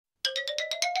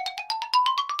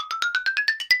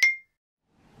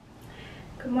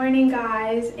Good morning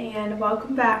guys, and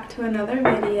welcome back to another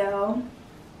video.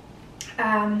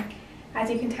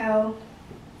 As you can tell,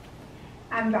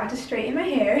 I'm about to straighten my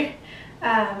hair.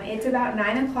 It's about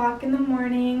 9 o'clock in the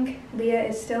morning. Leah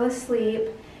is still asleep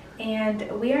and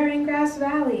we are in Grass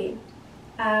Valley.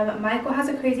 Michael has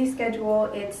a crazy schedule.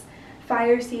 It's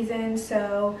fire season,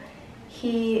 so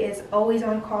he is always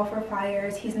on call for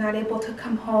fires. He's not able to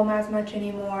come home as much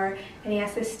anymore and he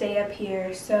has to stay up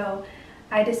here. So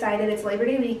I decided it's Labor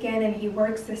Day weekend and he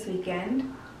works this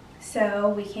weekend, so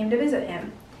we came to visit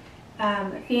him.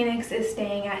 Phoenix is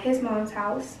staying at his mom's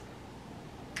house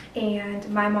and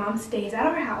my mom stays at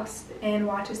our house and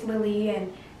watches Lily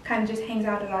and kind of just hangs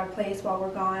out at our place while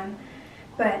we're gone.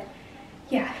 But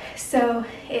yeah, so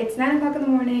it's 9 o'clock in the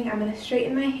morning. I'm going to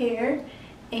straighten my hair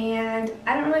and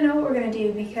I don't really know what we're going to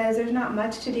do because there's not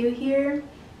much to do here,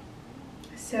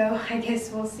 so I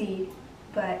guess we'll see.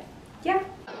 But yeah.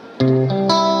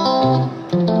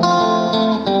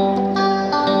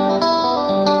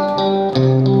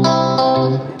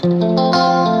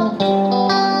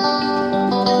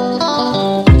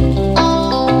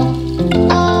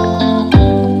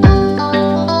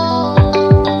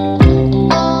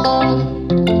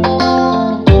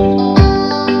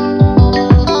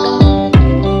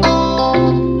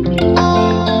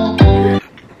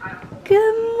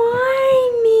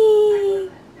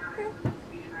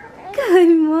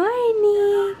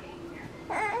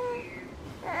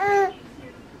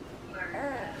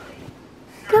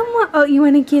 Oh, you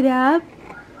want to get up?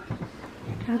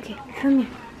 Okay, come here.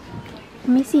 Let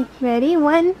me see. Ready?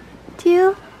 1,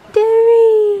 2,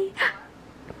 3.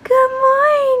 Good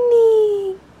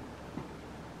morning.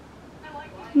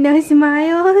 No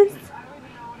smiles?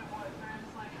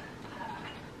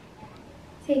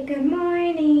 Say good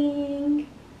morning.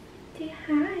 Say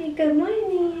hi. Good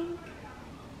morning.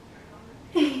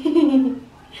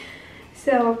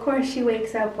 So, of course, she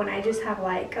wakes up when I just have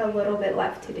like a little bit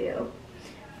left to do.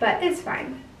 But it's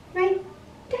fine, right?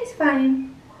 It's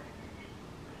fine.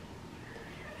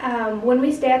 When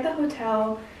we stay at the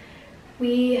hotel,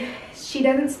 she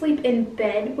doesn't sleep in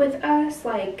bed with us,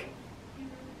 like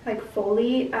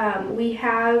fully. We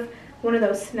have one of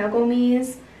those Snuggle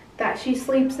Me's that she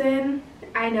sleeps in.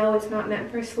 I know it's not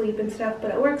meant for sleep and stuff, but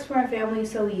it works for our family,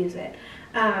 so we use it.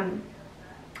 And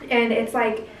it's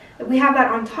like, we have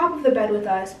that on top of the bed with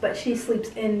us, but she sleeps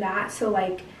in that, so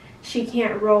like, she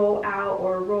can't roll out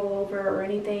or roll over or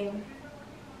anything.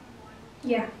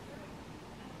 Yeah.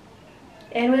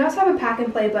 And we also have a pack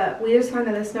and play, but we just found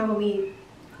that the Snuggle Me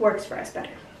works for us better.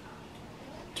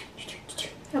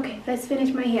 Okay, let's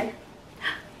finish my hair.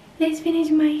 Let's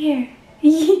finish my hair.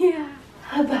 Yeah.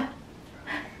 Hubba.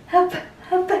 Hubba.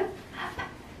 Hubba. Hubba.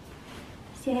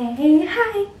 Say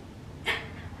hi.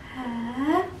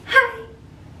 Hi.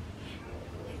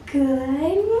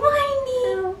 Good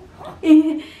morning.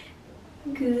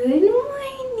 Good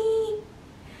morning.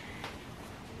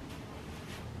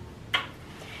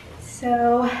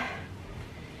 So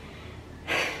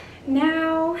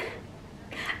now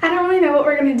I don't really know what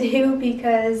we're gonna do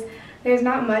because there's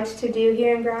not much to do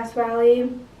here in Grass Valley,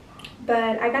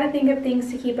 but I gotta think of things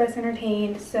to keep us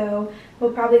entertained. So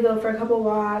we'll probably go for a couple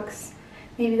walks,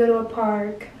 maybe go to a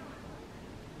park.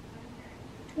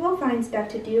 We'll find stuff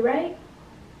to do, right?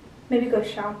 Maybe go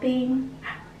shopping.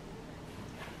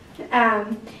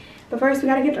 But first we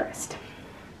gotta get dressed.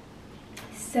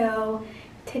 So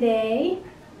today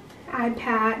I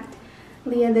packed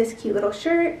Leah this cute little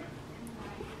shirt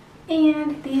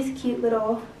and these cute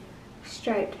little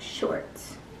striped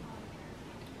shorts.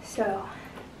 So,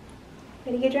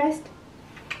 ready to get dressed?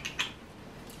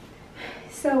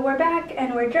 So we're back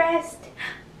and we're dressed.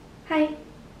 Hi.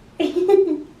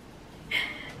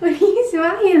 What are you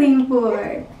smiling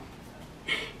for?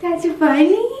 That's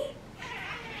funny?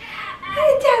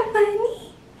 Is that funny?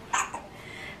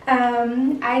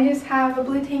 I just have a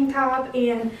blue tank top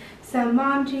and some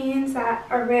mom jeans that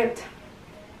are ripped.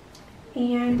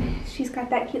 And she's got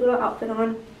that cute little outfit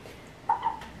on.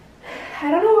 I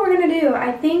don't know what we're gonna do.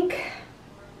 I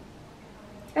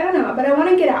don't know, but I want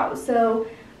to get out. So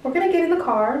we're gonna get in the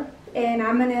car and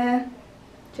I'm gonna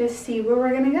just see where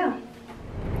we're gonna go.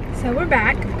 So we're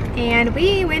back and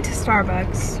we went to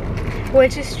Starbucks,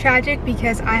 which is tragic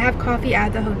because I have coffee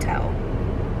at the hotel.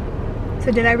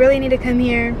 So did I really need to come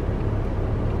here?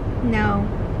 No,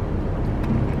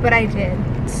 but I did.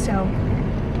 So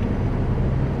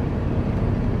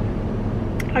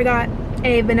I got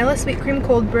a vanilla sweet cream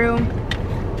cold brew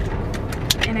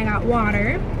and I got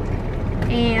water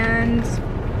and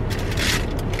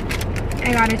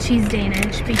I got a cheese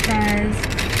Danish because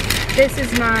this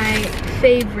is my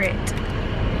favorite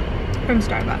from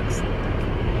Starbucks.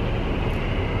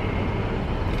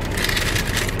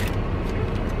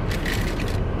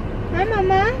 Hi,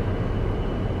 Mama.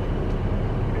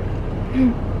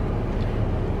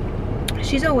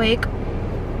 She's awake,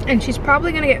 and she's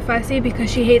probably gonna get fussy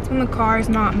because she hates when the car is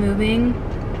not moving.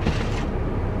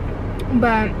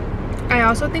 But I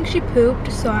also think she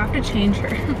pooped, so I have to change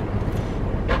her.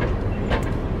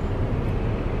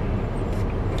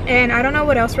 And I don't know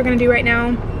what else we're gonna do right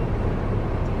now.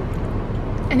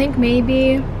 I think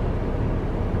maybe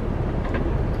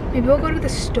we'll go to the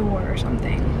store or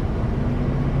something.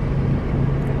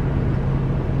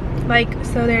 Like,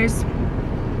 so there's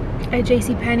a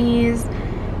JCPenney's,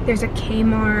 there's a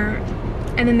Kmart,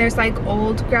 and then there's like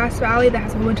Old Grass Valley that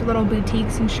has a bunch of little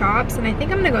boutiques and shops, and I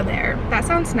think I'm gonna go there. That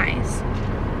sounds nice.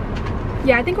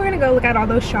 Yeah, I think we're gonna go look at all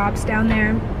those shops down there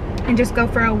and just go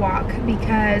for a walk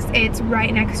because it's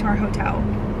right next to our hotel.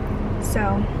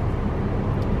 So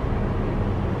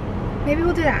maybe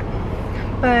we'll do that.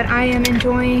 But I am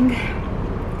enjoying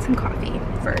some coffee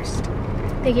first.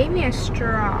 They gave me a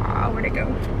straw. Where'd it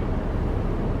go?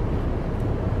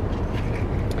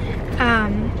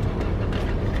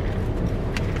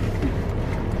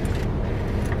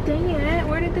 Dang it,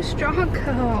 where did the straw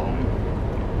go?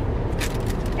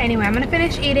 Anyway, I'm gonna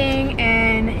finish eating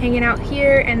and hanging out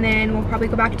here, and then we'll probably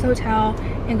go back to the hotel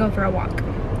and go for a walk.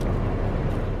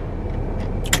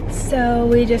 So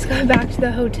we just got back to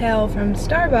the hotel from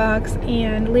Starbucks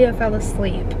and Leah fell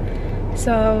asleep.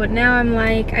 So now I'm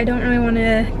like, I don't really want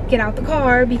to get out the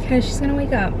car because she's gonna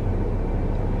wake up.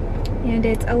 And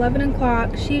it's 11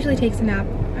 o'clock. She usually takes a nap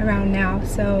around now,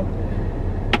 so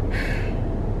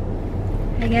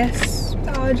I guess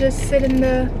I'll just sit in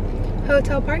the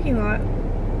hotel parking lot.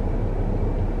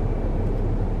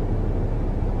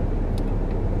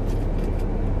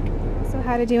 So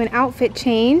how to do an outfit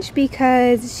change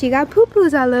because she got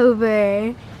poo-poos all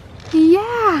over.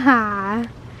 Yeah.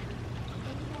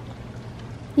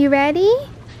 You ready?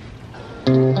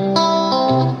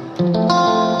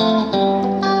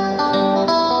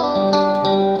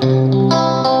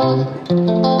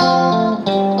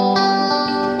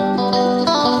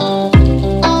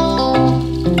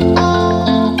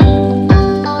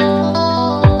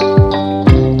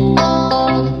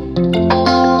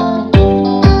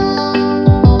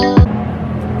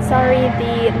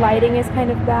 Lighting is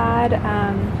kind of bad.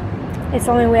 It's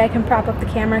the only way I can prop up the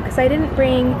camera because I didn't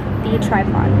bring the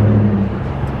tripod.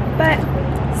 But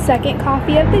second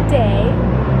coffee of the day,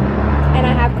 and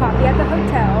I have coffee at the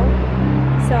hotel,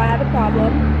 so I have a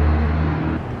problem.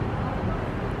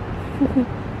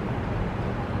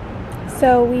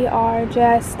 So we are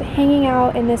just hanging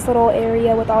out in this little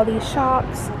area with all these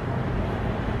shops,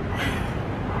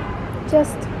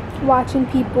 just watching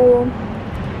people.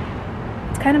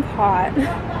 It's kind of hot.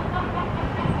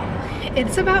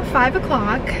 It's about 5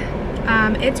 o'clock.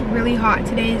 It's really hot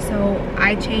today, so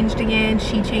I changed again,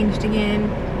 she changed again.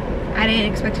 I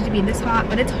didn't expect it to be this hot,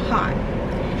 but it's hot.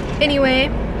 Anyway,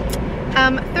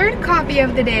 third coffee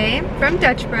of the day from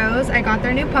Dutch Bros. I got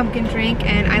their new pumpkin drink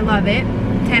and I love it.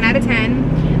 10 out of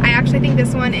 10. I actually think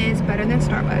this one is better than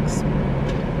Starbucks.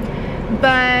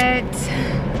 But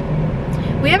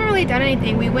we haven't really done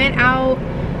anything. We went out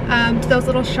to those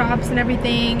little shops and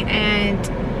everything, and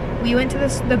we went to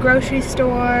the grocery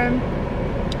store,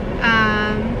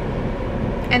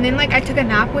 and then like I took a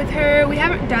nap with her. We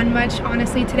haven't done much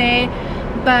honestly today,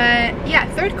 but yeah,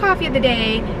 third coffee of the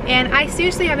day, and I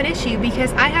seriously have an issue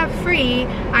because I have free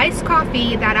iced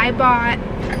coffee that I bought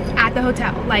at the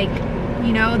hotel, like,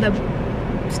 you know, the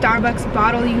Starbucks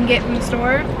bottle you can get from the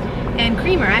store, and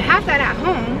creamer. I have that at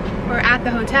home or at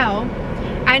the hotel,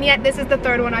 and yet this is the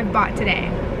third one I've bought today.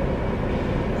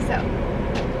 So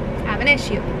I have an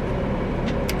issue.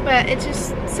 But it's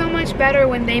just so much better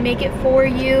when they make it for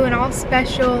you and all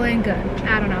special and good.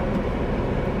 I don't know.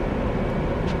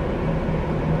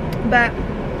 But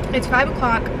it's 5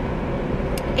 o'clock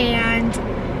and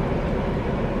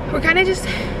we're kind of just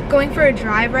going for a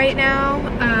drive right now.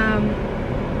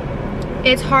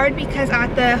 It's hard because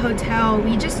at the hotel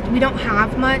we don't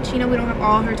have much, you know. We don't have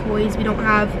all her toys. We don't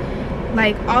have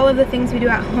like all of the things we do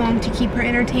at home to keep her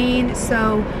entertained.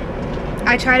 So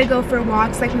I try to go for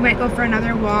walks, like we might go for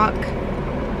another walk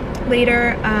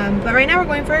later, but right now we're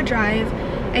going for a drive.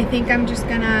 I think I'm just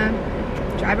gonna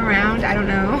drive around, I don't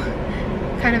know,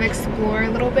 kind of explore a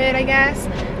little bit, I guess,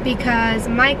 because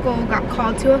Michael got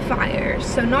called to a fire.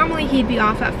 So normally he'd be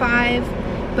off at 5,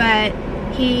 but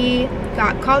he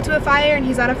got called to a fire and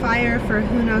he's at a fire for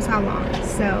who knows how long.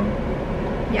 So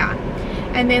yeah,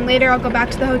 and then later I'll go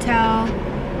back to the hotel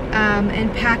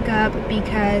and pack up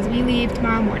because we leave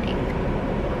tomorrow morning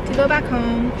to go back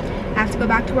home. I have to go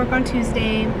back to work on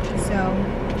Tuesday, so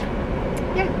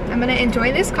yeah, I'm gonna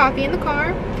enjoy this coffee in the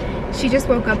car. She just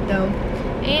woke up though,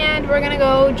 and we're gonna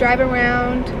go drive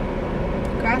around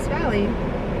Grass Valley.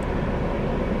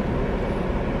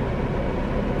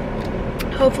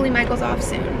 Hopefully Michael's off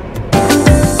soon.